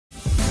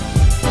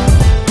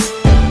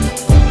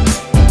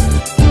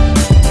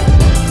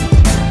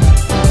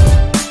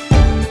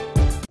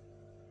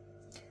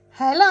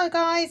Hello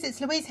guys, it's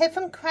Louise here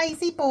from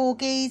Crazy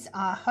Borgies.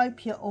 I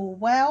hope you're all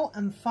well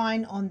and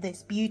fine on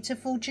this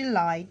beautiful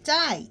July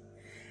day.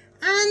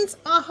 And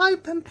I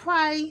hope and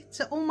pray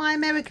to all my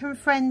American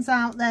friends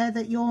out there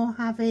that you're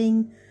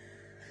having,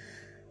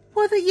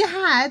 well, that you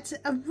had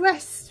a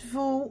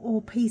restful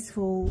or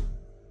peaceful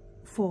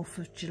 4th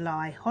of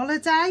July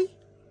holiday.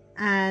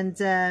 And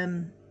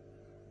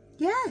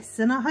yes,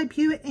 and I hope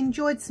you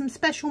enjoyed some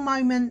special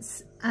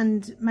moments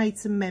and made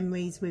some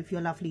memories with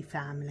your lovely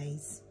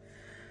families.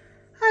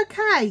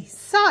 Okay,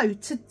 so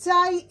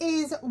today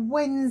is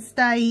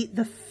Wednesday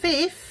the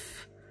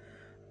 5th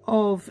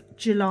of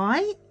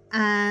July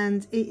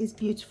and it is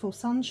beautiful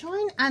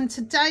sunshine, and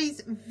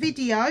today's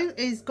video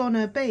is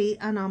gonna be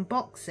an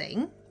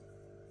unboxing.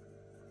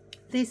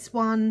 This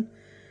one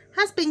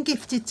has been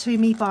gifted to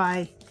me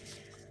by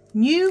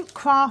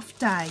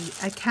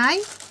Newcraftday.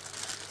 Okay,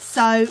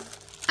 so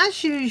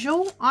as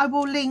usual I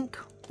will link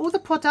all the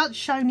products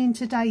shown in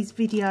today's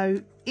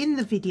video in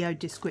the video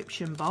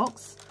description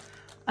box,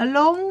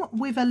 along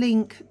with a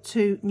link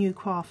to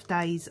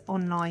Newcraftday's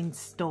online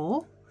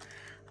store,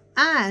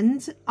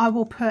 and I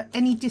will put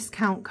any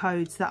discount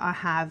codes that I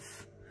have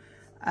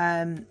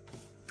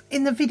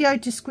in the video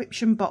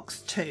description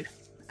box too.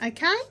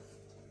 Okay,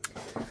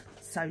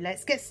 so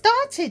let's get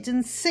started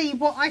and see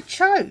what I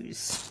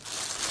chose.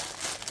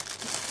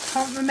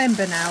 Can't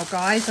remember now,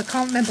 guys. I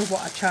can't remember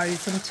what I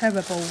chose. I'm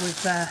terrible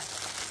with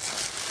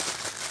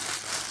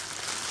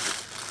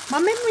my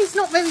memory's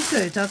not very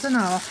good. I don't know.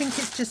 I think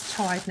it's just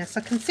tiredness.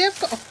 I can see I've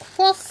got a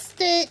cross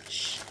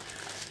stitch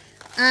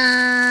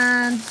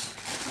and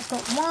I've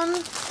got one.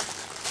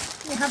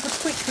 Let me have a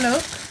quick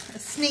look, a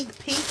sneak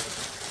peek.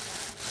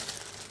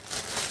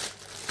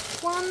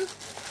 1,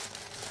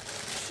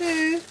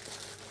 2,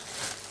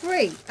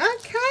 3.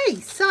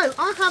 Okay, so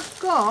I have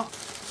got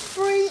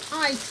 3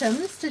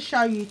 items to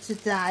show you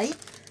today,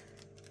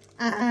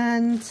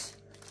 and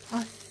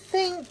I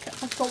think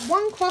I've got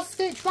 1 cross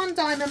stitch, 1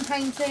 diamond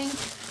painting,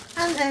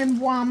 and then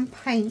 1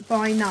 paint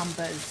by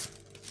numbers.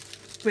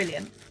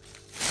 Brilliant.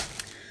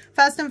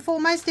 First and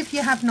foremost, if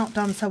you have not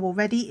done so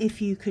already,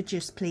 if you could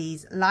just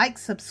please like,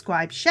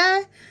 subscribe,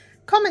 share,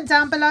 comment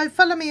down below,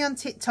 follow me on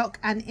TikTok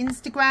and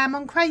Instagram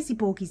on Crazy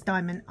Borgies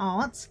Diamond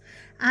Art,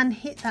 and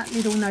hit that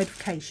little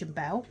notification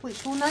bell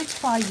which will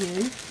notify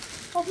you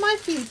of my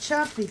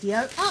future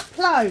video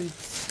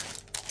uploads.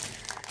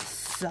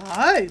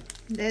 So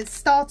let's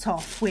start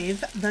off with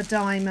the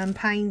diamond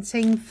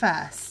painting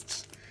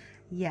first.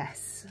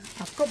 Yes,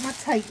 I've got my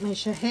tape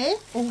measure here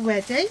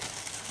already.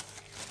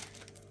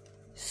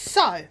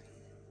 So,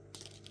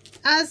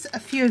 as a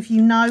few of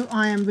you know,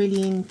 I am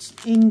really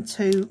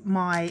into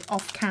my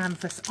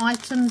off-canvas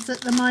items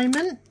at the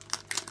moment.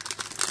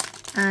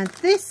 And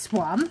this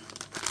one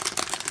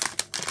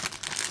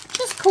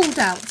just called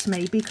out to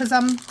me because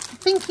I'm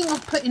thinking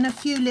of putting a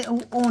few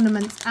little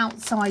ornaments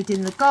outside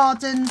in the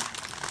garden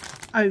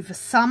over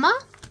summer.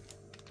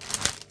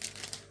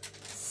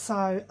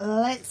 So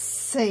let's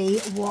see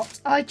what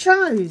I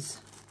chose.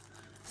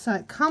 So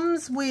it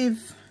comes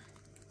with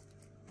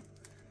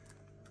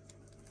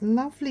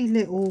lovely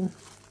little,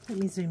 let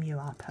me zoom you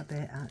up a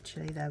bit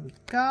actually, there we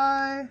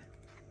go,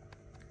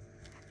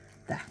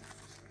 there.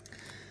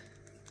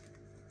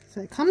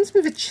 So it comes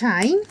with a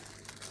chain,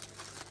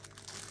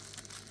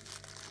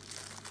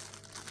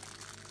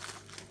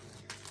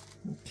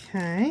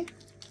 okay,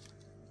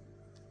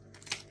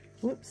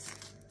 whoops,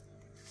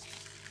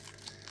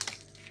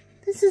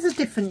 this is a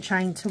different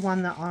chain to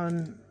one that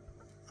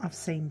I've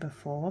seen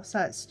before. So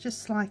it's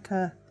just like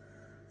a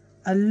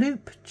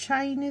loop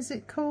chain, is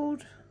it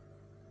called?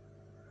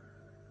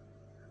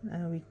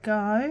 There we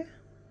go.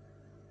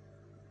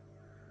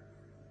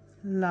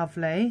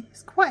 Lovely.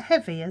 It's quite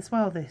heavy as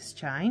well, this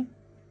chain.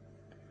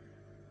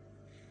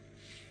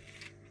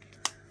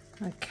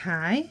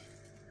 Okay,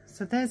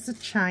 so there's the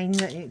chain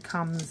that it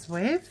comes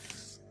with.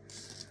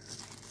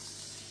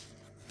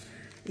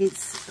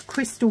 It's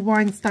crystal,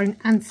 rhinestone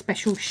and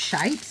special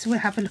shapes. We'll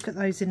have a look at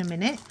those in a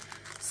minute.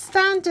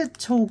 Standard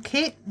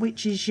toolkit,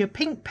 which is your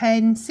pink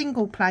pen,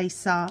 single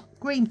placer,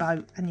 green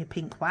bow and your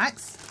pink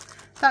wax.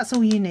 That's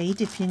all you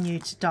need if you're new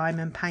to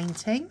diamond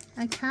painting.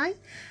 Okay,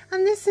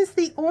 and this is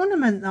the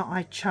ornament that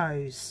I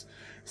chose.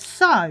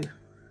 So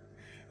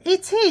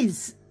it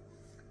is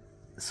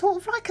sort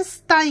of like a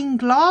stained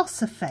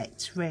glass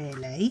effect,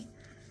 really.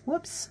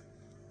 Whoops.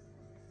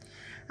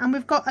 And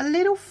we've got a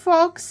little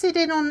frog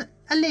sitting on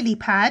a lily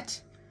pad,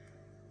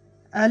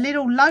 a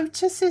little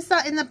lotus is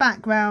that in the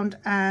background,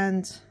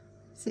 and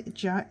is it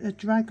a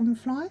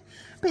dragonfly?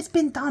 But it's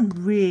been done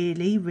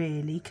really,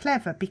 really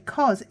clever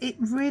because it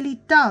really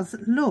does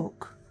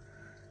look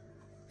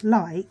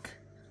like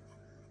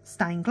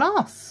stained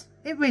glass.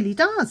 It really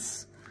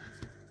does.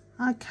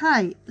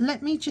 Okay,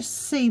 let me just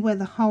see where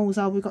the holes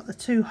are. We've got the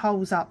 2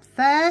 holes up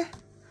there,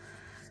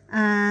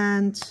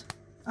 and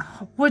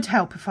it would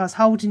help if I was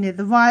holding it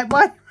the right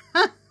way.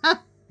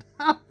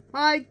 Oh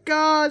my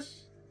gosh,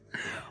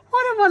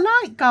 what am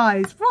I like,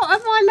 guys? What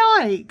am I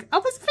like? I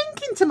was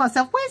thinking to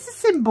myself, where's the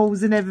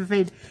symbols and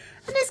everything?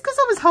 And it's because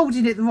I was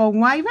holding it the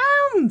wrong way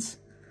round.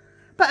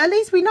 But at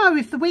least we know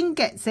if the wind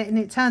gets it and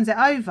it turns it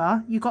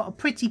over, you've got a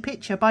pretty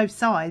picture both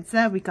sides.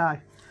 There we go.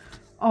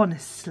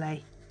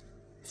 Honestly,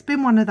 it's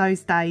been one of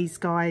those days,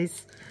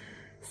 guys.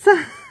 So,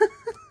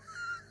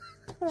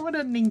 what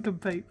a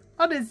nincompoop,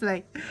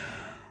 honestly.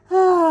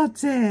 Oh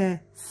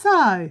dear.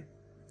 So,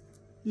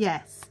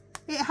 yes,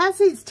 it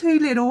has its 2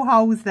 little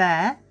holes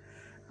there.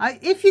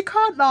 If you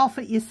can't laugh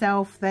at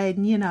yourself,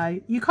 then, you know,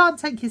 you can't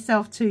take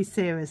yourself too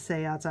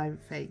seriously, I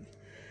don't think.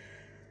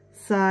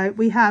 So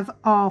we have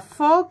our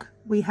frog,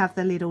 we have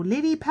the little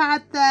lily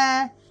pad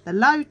there, the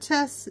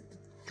lotus,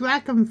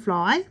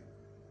 dragonfly.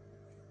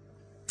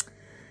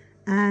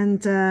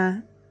 And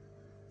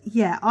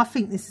yeah, I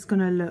think this is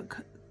going to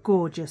look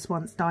gorgeous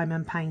once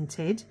diamond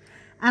painted.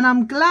 And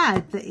I'm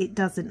glad that it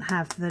doesn't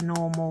have the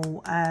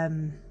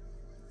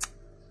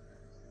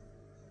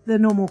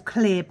normal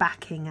clear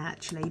backing,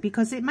 actually,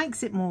 because it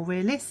makes it more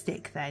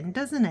realistic then,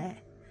 doesn't it?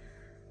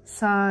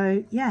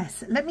 So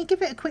yes, let me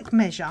give it a quick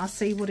measure,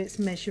 see what it's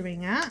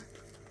measuring at.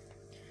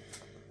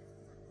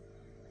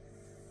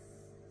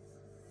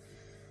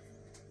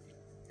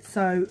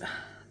 So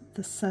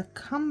the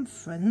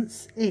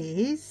circumference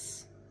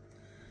is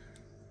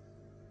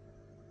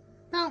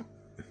about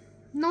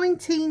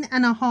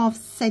 19.5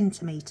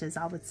 centimeters,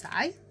 I would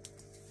say.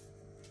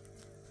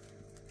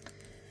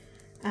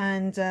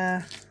 And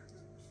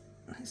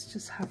let's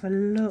just have a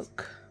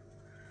look.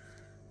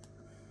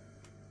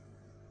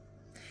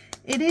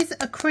 It is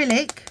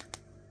acrylic,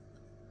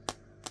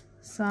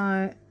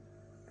 so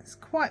it's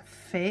quite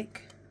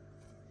thick.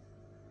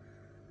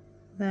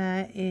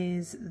 There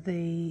is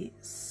the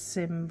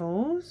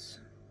symbols,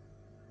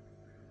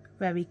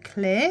 very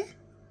clear.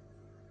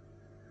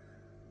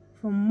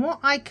 From what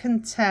I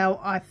can tell,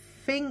 I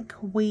think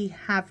we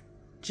have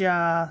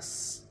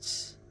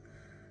just,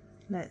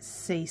 let's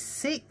see,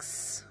 7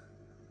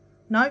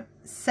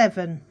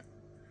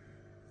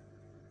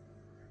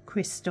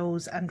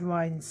 crystals and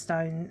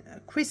rhinestone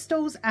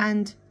crystals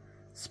and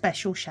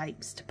special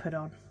shapes to put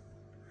on.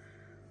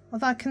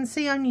 Although I can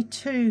see only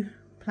 2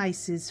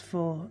 places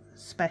for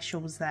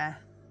specials there.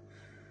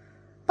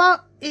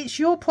 But it's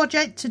your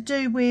project to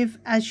do with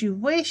as you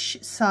wish.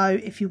 So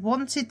if you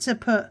wanted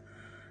to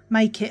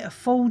make it a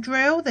full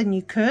drill, then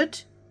you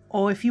could.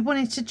 Or if you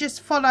wanted to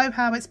just follow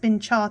how it's been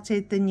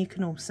charted, then you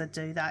can also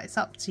do that. It's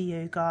up to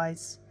you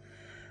guys.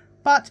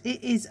 But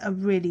it is a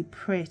really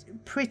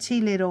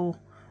pretty little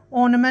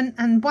ornament,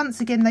 and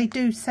once again they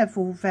do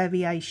several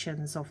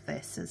variations of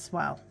this as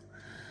well.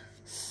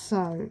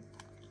 So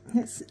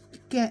let's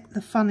get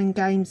the fun and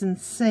games and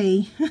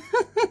see.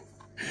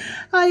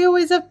 I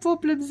always have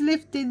problems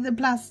lifting the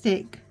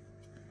plastic.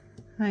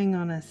 Hang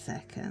on a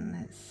second,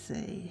 let's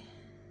see.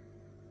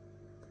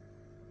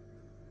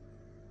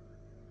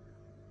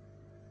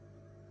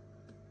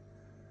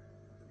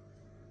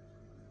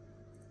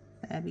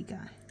 There we go.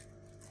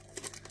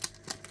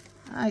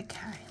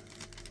 Okay.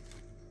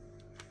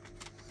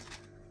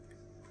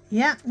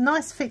 Yeah,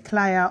 nice thick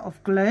layer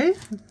of glue.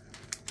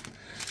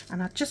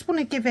 And I just want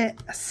to give it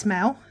a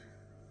smell.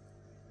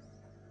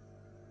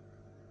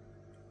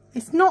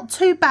 It's not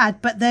too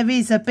bad, but there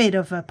is a bit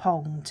of a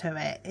pong to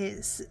it.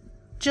 It's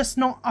just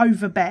not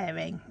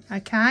overbearing,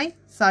 okay?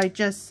 So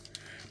just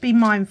be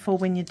mindful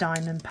when you're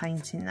diamond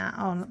painting that.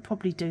 I'll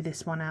probably do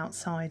this one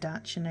outside,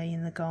 actually,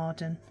 in the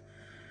garden.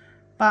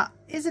 But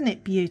isn't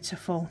it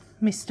beautiful?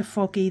 Mr.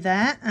 Froggy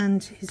there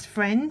and his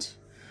friend.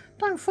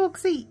 Don't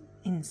frogs eat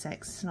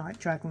insects like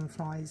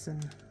dragonflies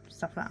and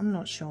stuff like that? I'm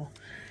not sure.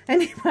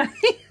 Anyway,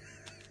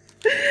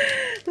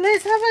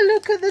 let's have a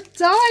look at the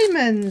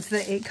diamonds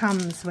that it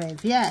comes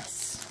with.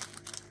 Yes.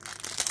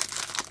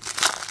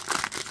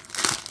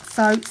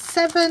 So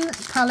 7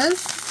 colours.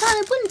 So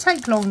it wouldn't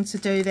take long to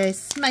do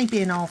this.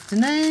 Maybe an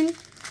afternoon.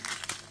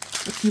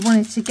 If you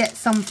wanted to get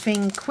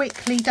something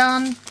quickly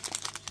done.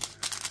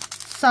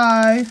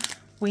 So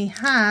we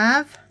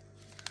have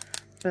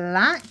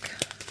black.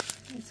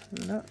 Let's have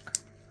a look.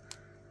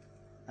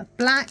 A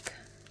black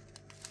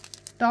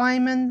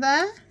diamond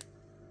there.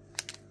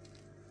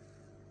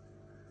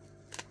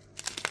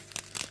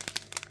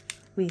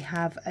 We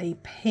have a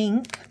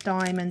pink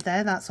diamond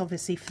there. That's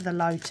obviously for the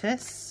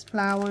lotus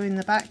flower in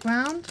the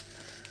background.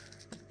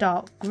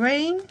 Dark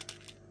green.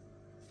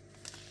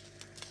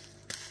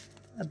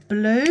 A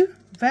blue,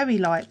 very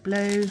light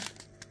blue.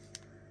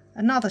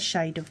 Another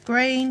shade of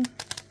green.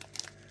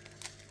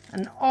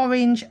 An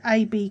orange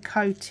AB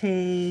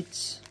coated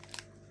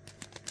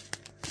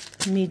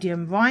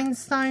medium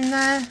rhinestone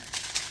there.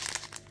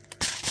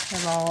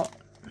 There are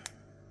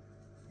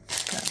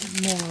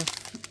more of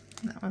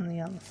that on the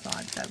other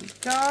side. There we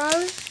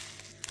go.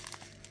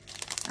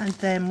 And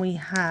then we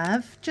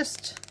have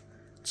just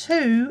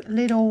 2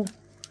 little,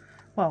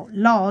 well,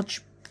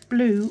 large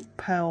blue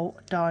pearl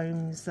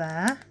domes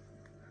there.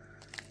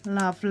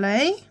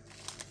 Lovely.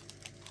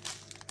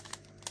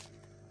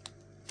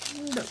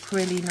 Look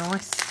really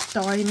nice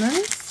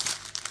diamonds.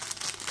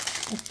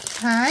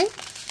 Okay.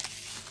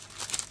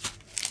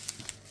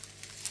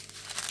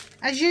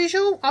 As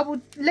usual, I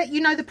will let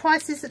you know the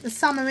prices at the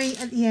summary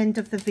at the end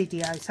of the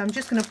video. So I'm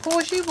just going to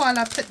pause you while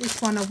I put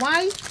this one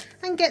away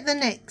and get the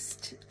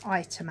next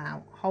item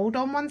out. Hold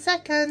on 1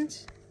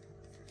 second.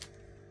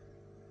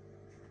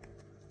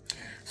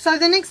 So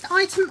the next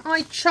item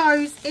I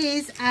chose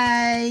is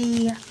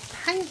a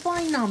paint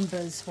by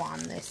numbers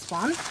one, this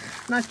one.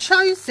 And I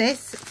chose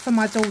this for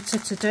my daughter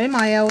to do,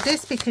 my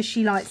eldest, because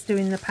she likes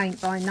doing the paint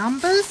by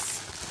numbers.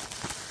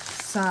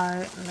 So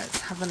let's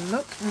have a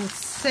look and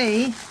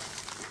see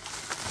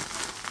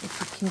if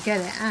we can get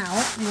it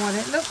out, what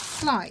it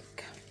looks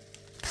like.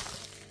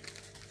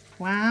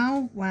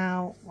 Wow,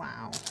 wow,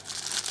 wow.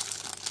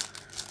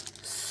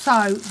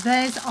 So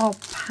there's our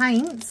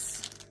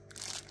paints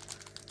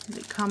that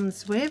it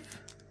comes with.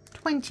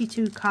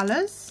 22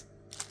 colours.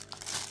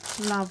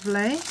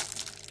 Lovely.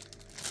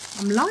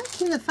 I'm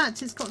liking the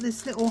fact it's got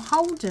this little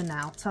holder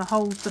now to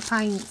hold the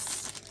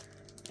paints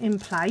in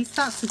place.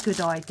 That's a good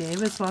idea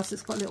as well. So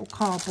it's got a little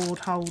cardboard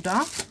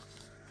holder.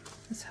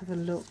 Let's have a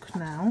look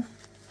now.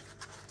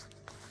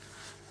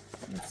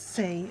 Let's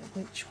see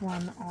which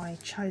one I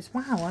chose.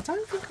 Wow, I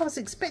don't think I was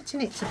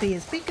expecting it to be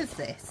as big as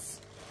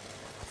this.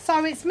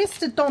 So it's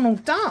Mr.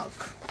 Donald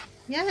Duck.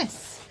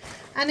 Yes.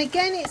 And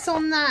again, it's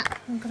on that,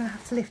 I'm going to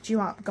have to lift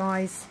you up,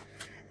 guys.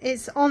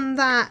 It's on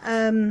that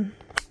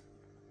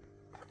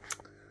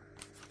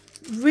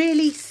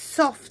really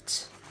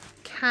soft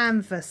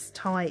canvas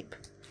type.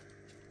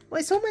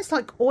 Well, it's almost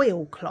like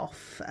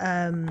oilcloth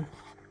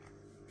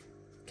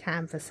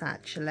canvas,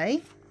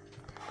 actually.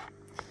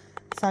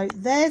 So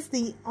there's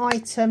the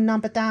item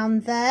number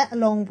down there,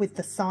 along with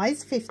the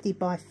size, 50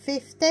 by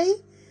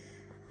 50.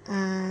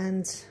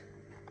 And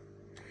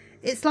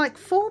it's like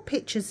 4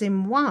 pictures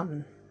in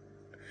one.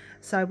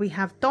 So we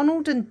have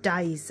Donald and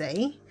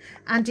Daisy,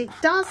 and it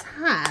does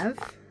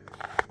have,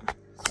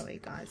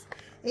 sorry guys,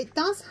 it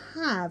does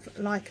have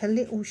like a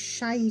little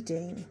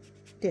shading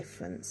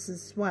difference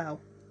as well.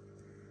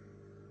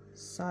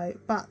 So,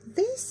 but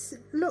this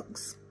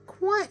looks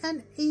quite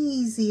an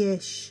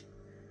easy-ish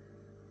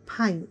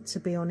paint, to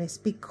be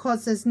honest,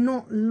 because there's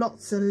not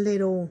lots of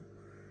little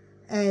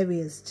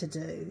areas to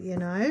do, you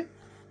know.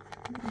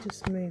 Let me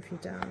just move you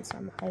down so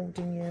I'm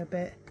holding you a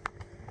bit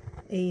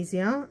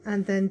easier.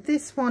 And then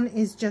this one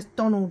is just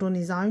Donald on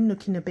his own,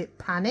 looking a bit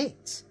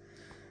panicked,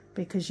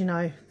 because you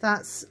know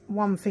that's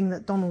one thing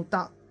that Donald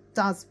Duck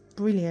does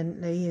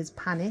brilliantly, is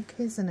panic,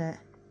 isn't it?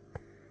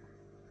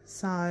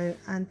 So,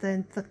 and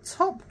then the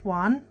top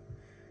one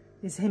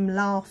is him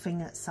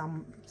laughing at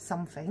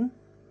something.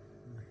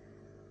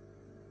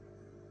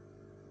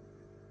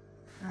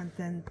 And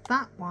then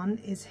that one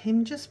is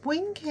him just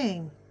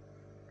winking.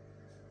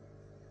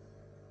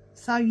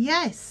 So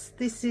yes,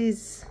 this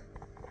is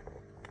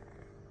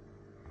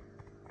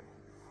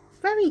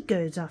very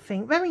good, I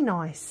think. Very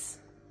nice.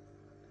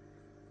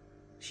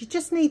 She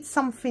just needs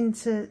something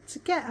to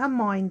get her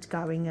mind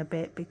going a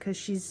bit,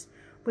 because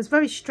was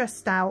very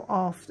stressed out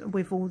after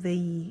with all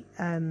the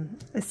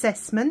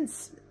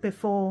assessments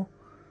before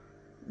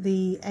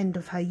the end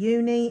of her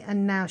uni,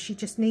 and now she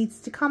just needs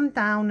to come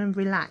down and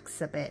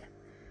relax a bit.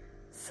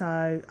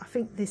 So I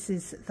think this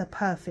is the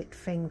perfect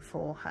thing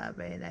for her,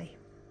 really.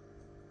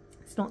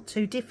 It's not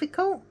too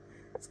difficult,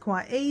 it's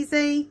quite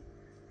easy,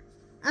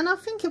 and I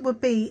think it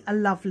would be a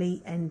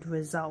lovely end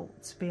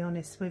result, to be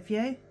honest with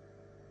you.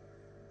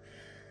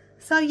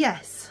 So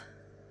yes,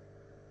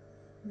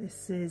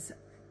 this is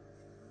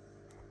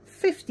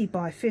 50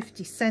 by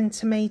 50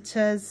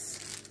 centimetres.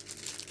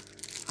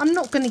 I'm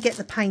not going to get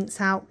the paints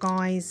out,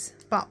 guys,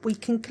 but we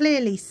can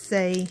clearly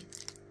see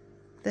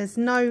there's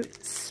no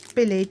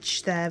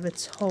spillage there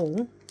at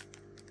all.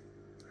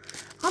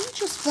 I'm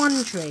just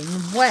wondering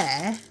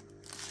where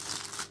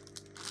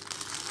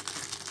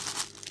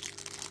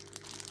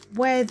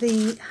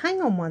the,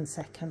 hang on 1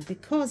 second,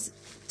 because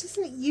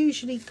doesn't it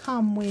usually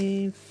come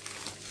with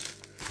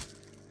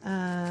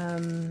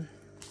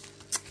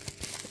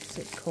what's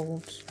it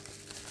called?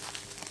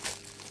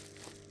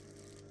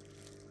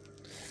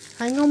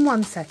 Hang on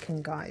 1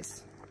 second,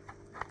 guys.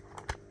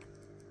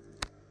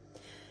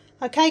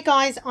 Okay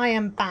guys, I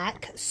am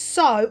back.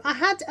 So I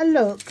had a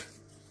look.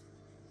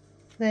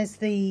 There's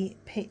the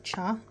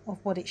picture of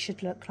what it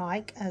should look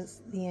like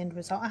as the end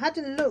result. I had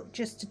a look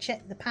just to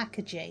check the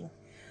packaging,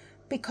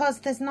 because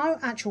there's no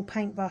actual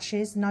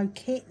paintbrushes, no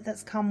kit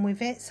that's come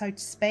with it, so to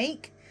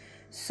speak.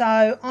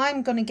 So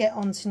I'm going to get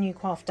on to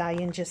Newcraftday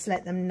and just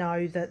let them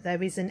know that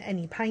there isn't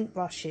any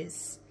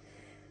paintbrushes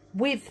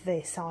with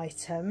this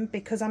item,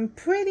 because I'm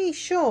pretty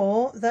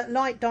sure that,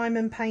 like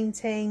diamond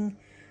painting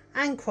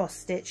and cross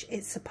stitch,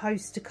 it's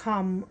supposed to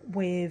come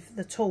with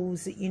the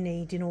tools that you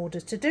need in order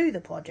to do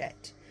the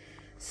project.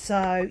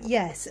 So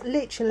yes,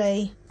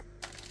 literally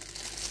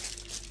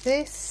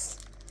this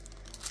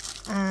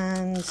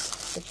and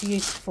the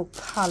beautiful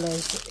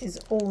colours is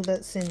all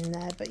that's in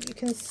there. But you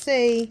can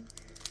see,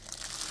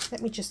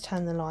 let me just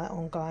turn the light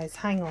on, guys,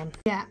 hang on.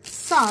 Yeah,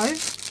 so you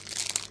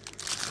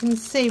can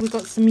see we've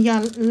got some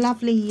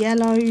lovely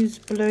yellows,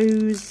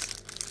 blues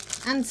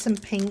and some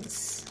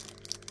pinks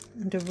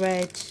and a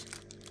red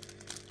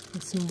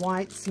and some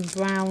whites and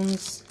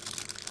browns.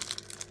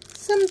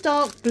 some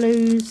dark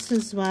blues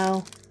as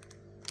well.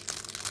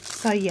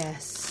 So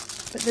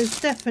yes, but there's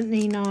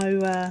definitely no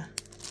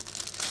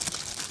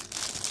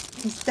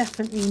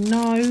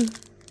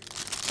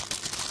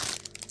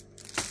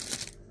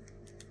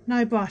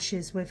no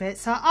brushes with it.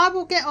 So I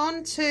will get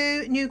on to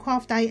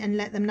Newcraftday and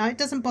let them know. It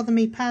doesn't bother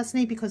me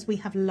personally because we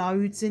have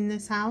loads in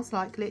this house,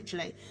 like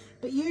literally.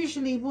 But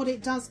usually what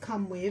it does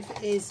come with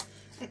is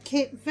a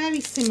kit very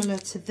similar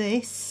to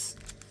this,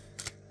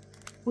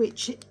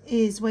 which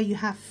is where you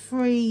have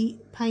 3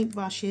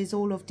 paintbrushes,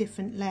 all of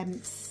different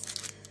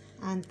lengths,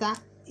 and that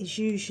is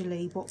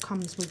usually what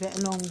comes with it,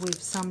 along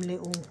with some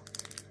little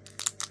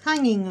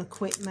hanging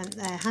equipment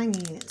there,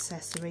 hanging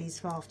accessories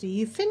for after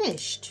you've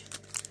finished.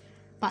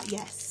 But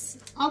yes,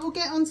 I will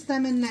get onto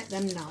them and let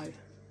them know.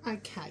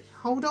 Okay,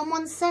 hold on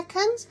 1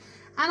 second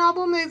and I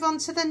will move on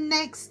to the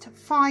next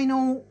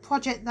final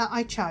project that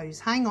I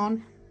chose. Hang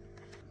on.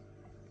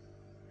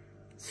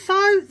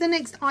 So the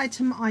next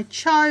item I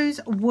chose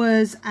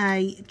was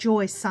a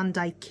Joy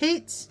Sunday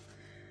kit,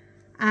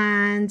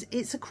 and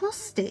it's a cross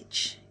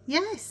stitch.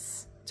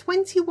 Yes,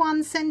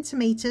 21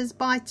 centimeters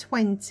by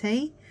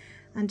 20,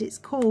 and it's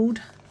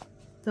called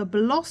the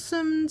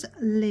Blossomed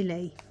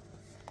Lily.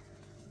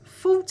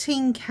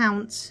 14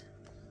 count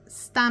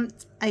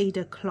stamped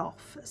Ada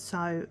cloth.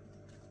 So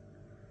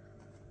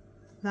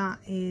that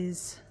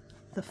is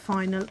the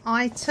final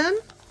item,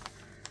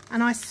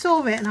 and I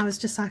saw it and I was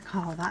just like,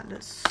 oh, that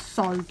looks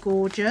so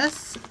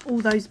gorgeous. All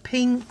those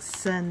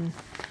pinks, and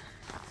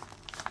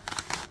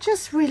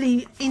just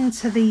really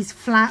into these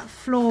flat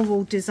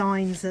floral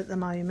designs at the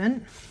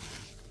moment.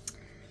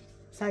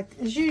 So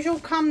as usual,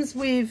 comes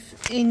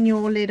with in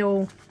your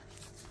little,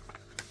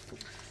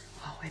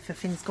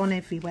 everything's gone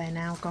everywhere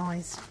now,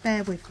 guys,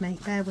 bear with me,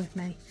 bear with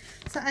me.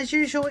 So as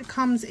usual, it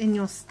comes in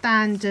your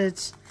standard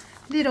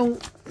little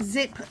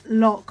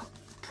Ziploc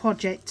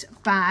project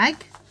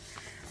bag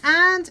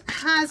and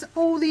has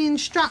all the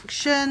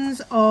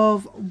instructions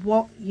of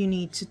what you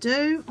need to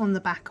do on the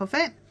back of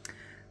it.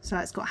 So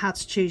it's got how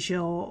to choose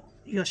your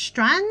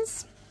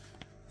strands,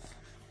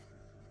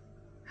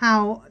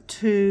 how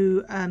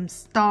to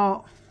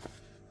start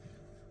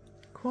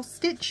cross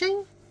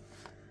stitching,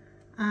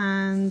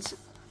 and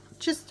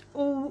just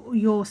all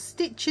your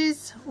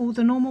stitches, all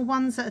the normal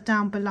ones that are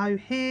down below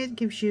here. It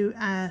gives you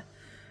a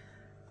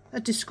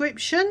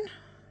description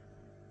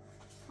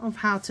of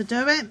how to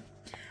do it,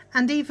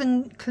 and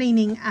even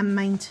cleaning and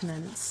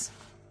maintenance.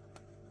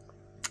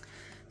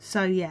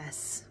 So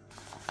yes,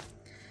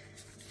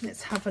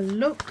 let's have a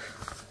look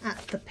at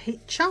the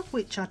picture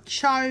which I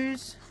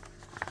chose,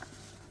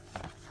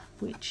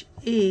 which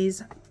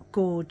is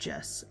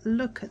gorgeous.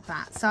 Look at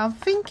that. So I'm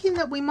thinking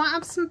that we might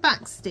have some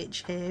back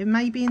stitch here,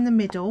 maybe in the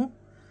middle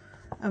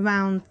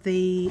around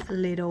the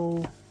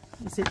little,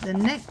 is it the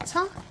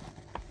nectar?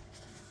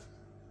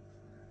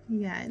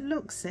 Yeah, it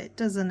looks it,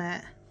 doesn't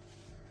it?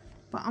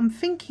 But I'm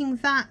thinking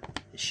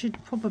that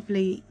should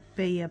probably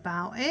be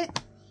about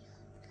it.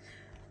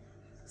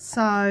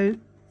 So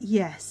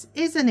yes,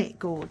 isn't it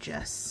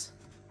gorgeous?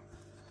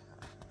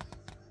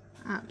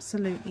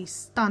 Absolutely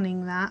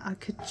stunning. That I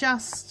could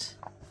just,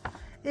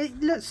 it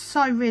looks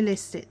so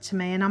realistic to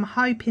me, and I'm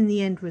hoping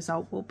the end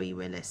result will be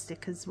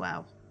realistic as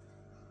well.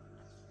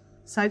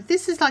 So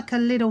this is like a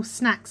little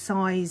snack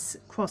size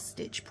cross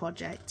stitch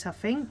project. I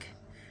think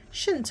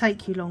shouldn't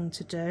take you long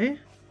to do,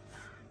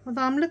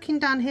 although I'm looking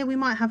down here, we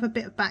might have a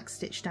bit of back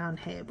stitch down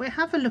here. We'll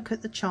have a look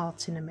at the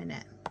chart in a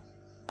minute.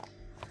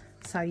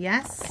 So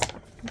yes,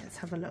 let's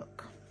have a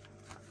look.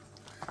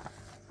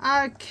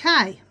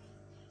 Okay,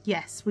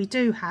 yes, we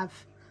do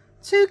have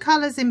 2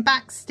 colours in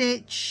back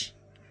stitch,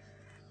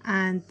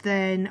 and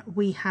then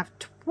we have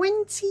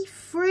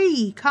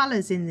 23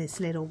 colours in this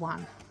little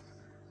one.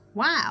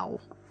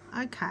 Wow,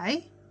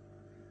 okay.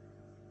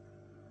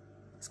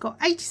 It's got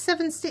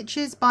 87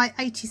 stitches by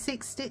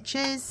 86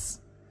 stitches.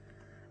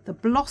 The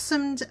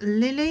Blossomed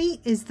Lily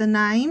is the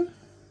name,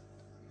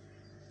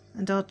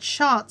 and our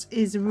chart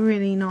is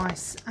really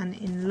nice and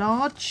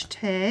enlarged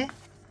here.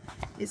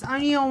 It's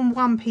only on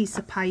 1 piece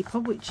of paper,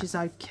 which is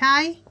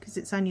okay because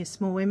it's only a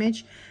small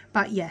image.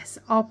 But yes,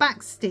 our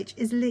back stitch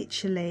is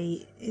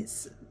literally,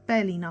 it's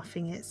barely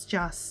nothing. It's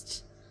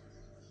just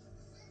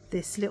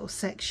this little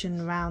section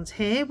around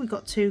here. We've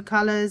got 2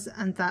 colours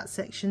and that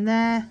section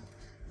there,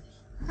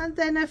 and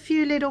then a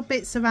few little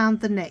bits around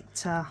the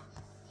nectar.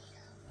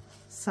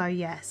 So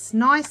yes,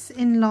 nice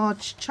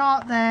enlarged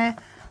chart there.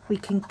 We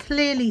can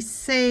clearly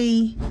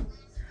see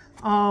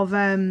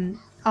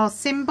our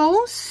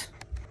symbols.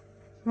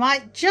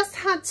 Right, just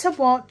had to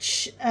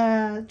watch,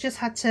 just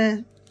had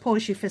to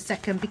pause you for a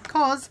second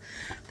because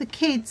the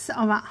kids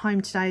are at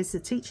home today as the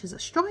teachers are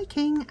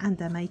striking, and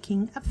they're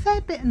making a fair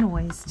bit of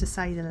noise, to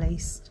say the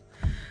least.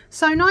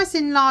 So nice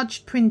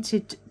enlarged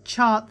printed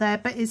chart there,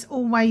 but it's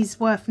always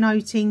worth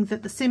noting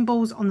that the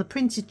symbols on the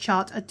printed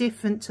chart are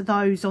different to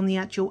those on the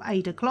actual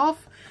Ada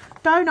cloth.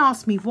 Don't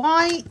ask me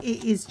why,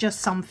 it is just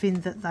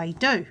something that they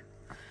do.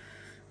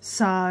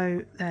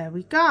 So there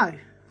we go.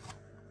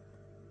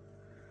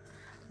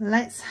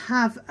 Let's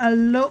have a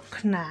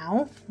look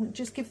now. We'll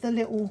just give the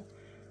little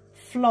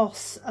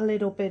floss a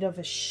little bit of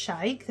a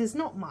shake. There's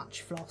not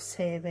much floss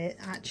here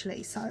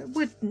actually, so it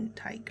wouldn't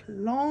take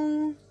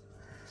long.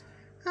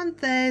 And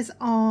there's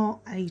our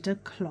Ada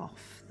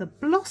cloth, the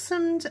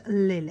blossomed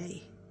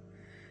lily.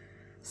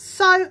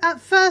 So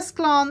at first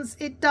glance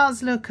it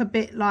does look a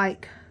bit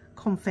like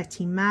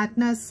Confetti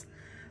Madness,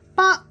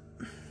 but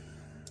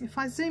if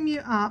I zoom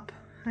you up,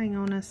 hang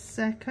on a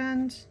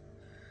second,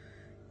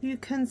 you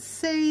can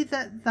see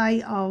that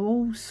they are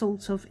all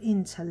sort of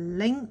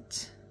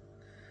interlinked,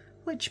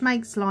 which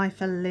makes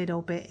life a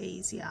little bit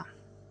easier.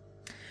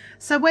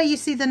 So where you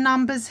see the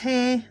numbers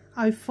here,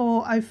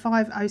 04,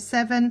 05,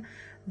 07,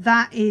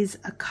 that is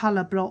a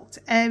colour blocked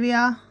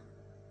area.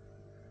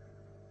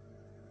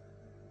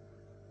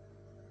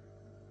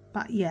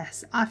 But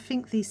yes, I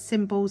think these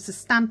symbols, the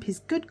stamp is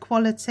good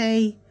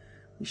quality.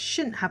 We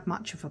shouldn't have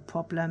much of a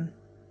problem.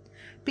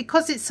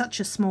 Because it's such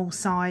a small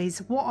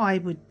size, what I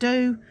would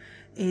do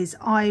is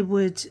I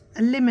would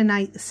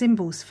eliminate the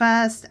symbols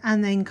first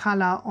and then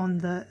colour on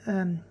the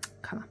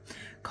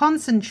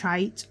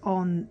concentrate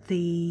on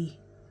the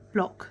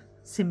block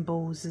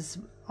symbols as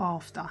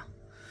after.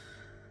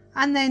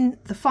 And then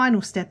the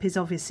final step is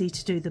obviously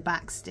to do the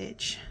back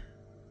stitch.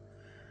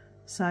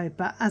 So,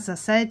 but as I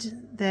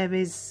said, there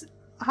is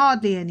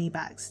hardly any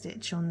back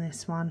stitch on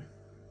this one,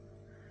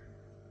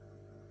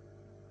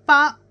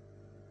 but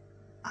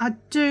I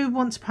do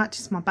want to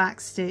practice my back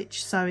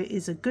stitch, so it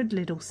is a good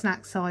little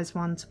snack size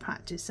one to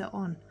practice it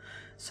on.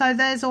 So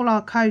there's all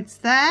our codes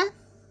there.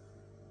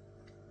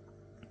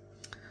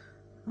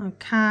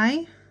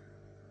 Okay,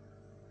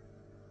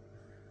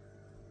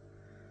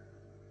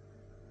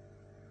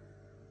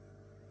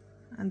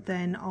 and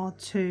then our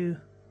 2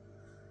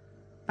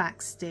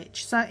 back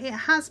stitch. So it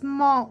has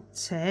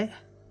marked it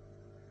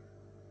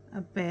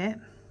a bit.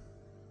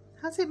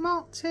 Has it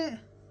marked it?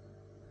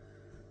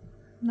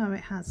 No,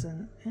 it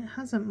hasn't. It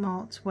hasn't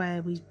marked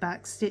where we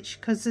back stitch,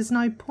 because there's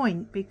no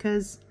point,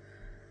 because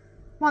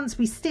once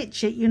we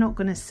stitch it you're not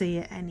going to see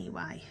it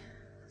anyway.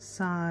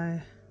 So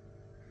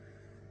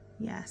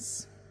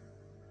yes,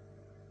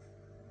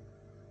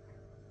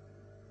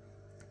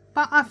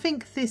 but I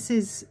think this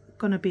is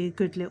going to be a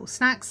good little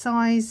snack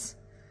size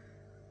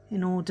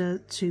in order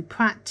to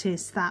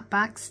practice that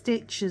back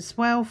stitch as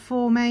well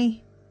for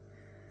me.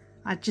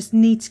 I just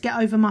need to get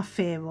over my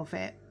fear of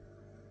it.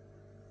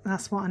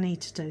 That's what I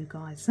need to do,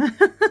 guys.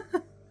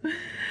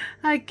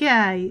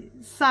 Okay,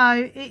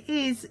 so it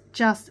is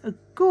just a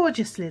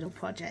gorgeous little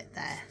project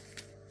there.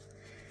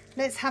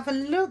 Let's have a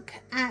look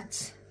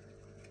at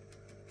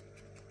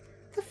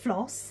the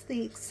floss,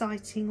 the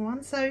exciting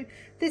one. So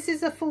this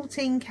is a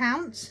 14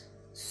 count.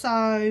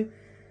 So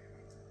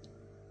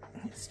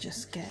let's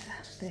just get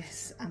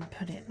this and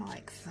put it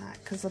like that,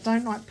 because I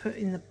don't like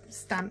putting the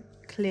stamp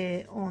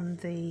clear on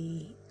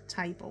the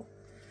table.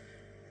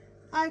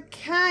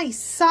 Okay,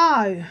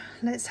 so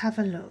let's have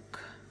a look.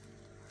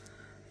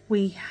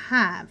 We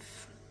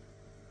have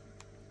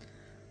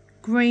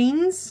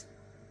greens,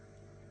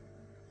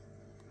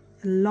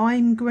 a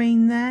lime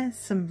green there,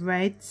 some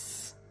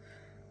reds,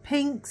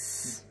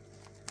 pinks,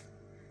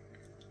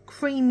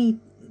 creamy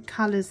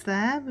colours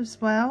there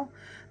as well,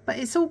 but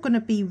it's all going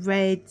to be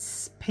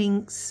reds,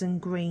 pinks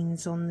and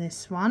greens on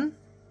this one.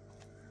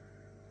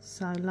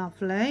 So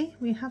lovely.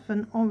 We have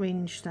an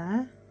orange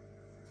there.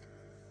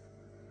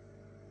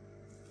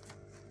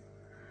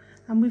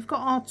 And we've got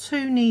our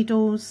 2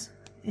 needles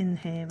in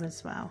here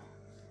as well.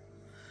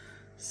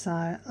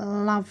 So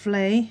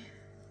lovely.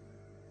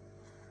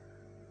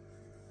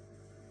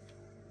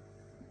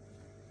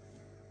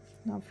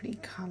 Lovely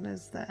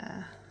colours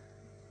there.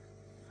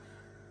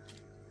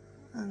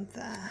 And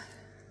there.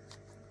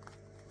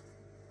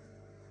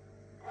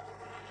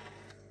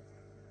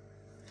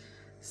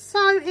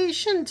 So it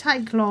shouldn't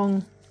take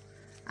long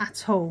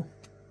at all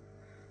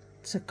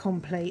to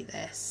complete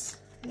this.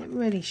 It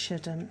really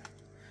shouldn't,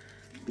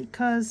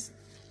 because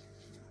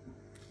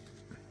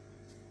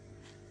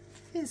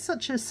it's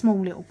such a small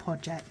little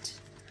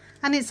project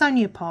and it's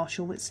only a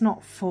partial, it's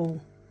not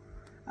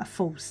a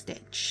full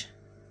stitch.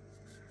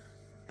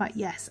 But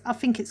yes, I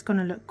think it's going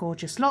to look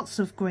gorgeous. Lots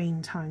of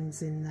green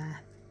tones in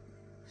there.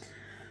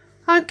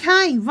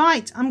 Okay,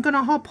 right, I'm going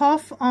to hop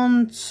off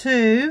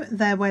onto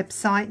their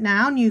website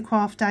now,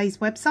 Newcraftday's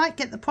website,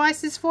 get the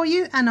prices for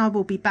you, and I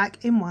will be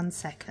back in 1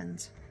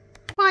 second.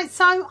 Right,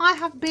 so I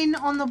have been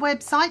on the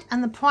website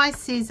and the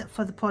prices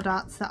for the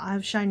products that I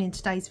have shown in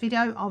today's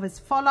video are as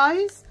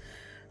follows.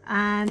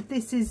 And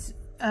this is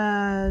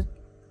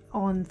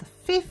on the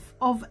 5th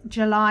of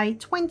July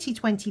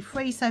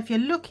 2023. So if you're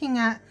looking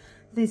at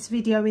this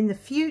video in the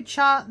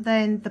future,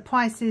 then the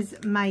prices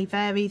may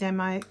vary. They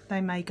may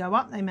go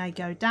up, they may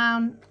go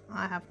down.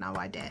 I have no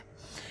idea.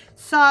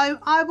 So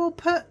I will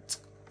put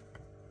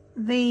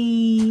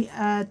the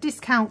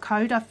discount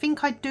code. I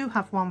think I do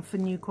have one for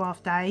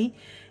Newcraftday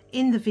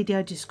in the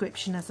video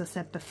description, as I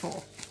said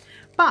before.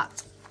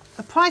 But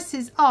the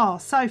prices are,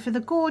 so for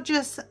the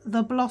gorgeous,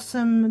 the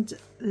blossomed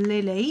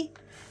lily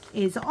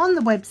is on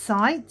the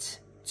website,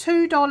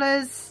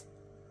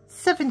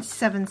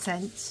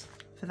 $2.77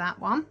 for that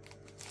one.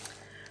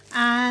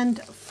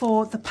 And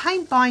for the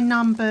paint by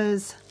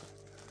numbers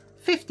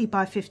 50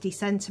 by 50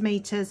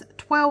 centimeters,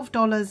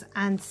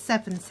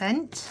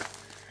 $12.07.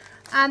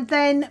 And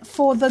then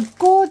for the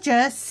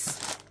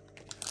gorgeous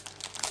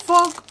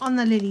Fog on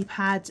the Lily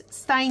Pad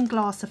stained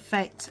glass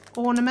effect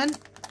ornament,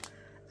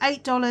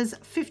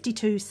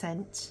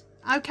 $8.52.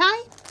 Okay,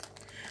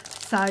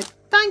 so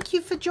thank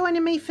you for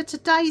joining me for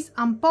today's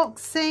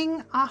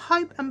unboxing. I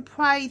hope and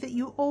pray that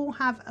you all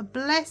have a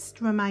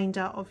blessed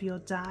remainder of your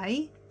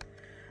day,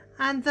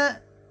 and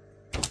that,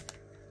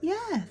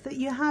 yeah, that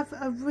you have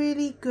a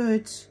really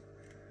good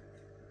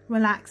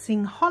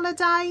relaxing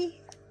holiday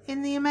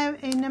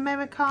in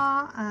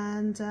America.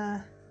 And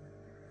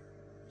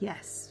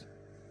yes,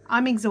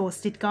 I'm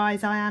exhausted,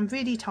 guys. I am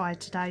really tired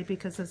today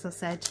because, as I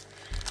said,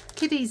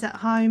 kiddies at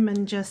home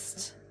and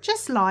just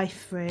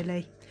life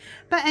really.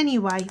 But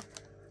anyway,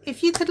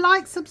 if you could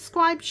like,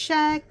 subscribe,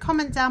 share,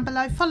 comment down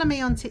below, follow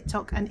me on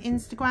TikTok and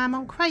Instagram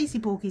on Crazy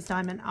Borgie's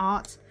Diamond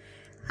Art,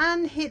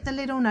 and hit the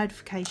little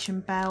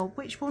notification bell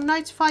which will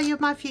notify you of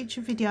my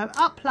future video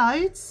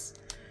uploads.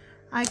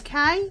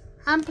 Okay,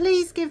 and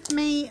please give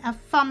me a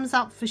thumbs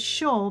up for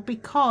sure,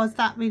 because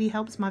that really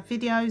helps my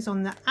videos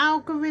on the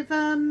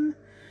algorithm.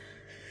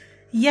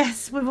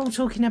 Yes, we're all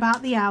talking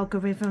about the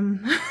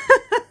algorithm.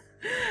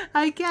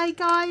 Okay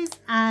guys,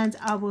 and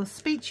I will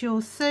speak to you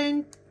all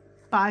soon.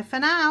 Bye for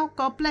now.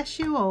 God bless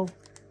you all.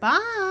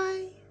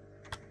 Bye.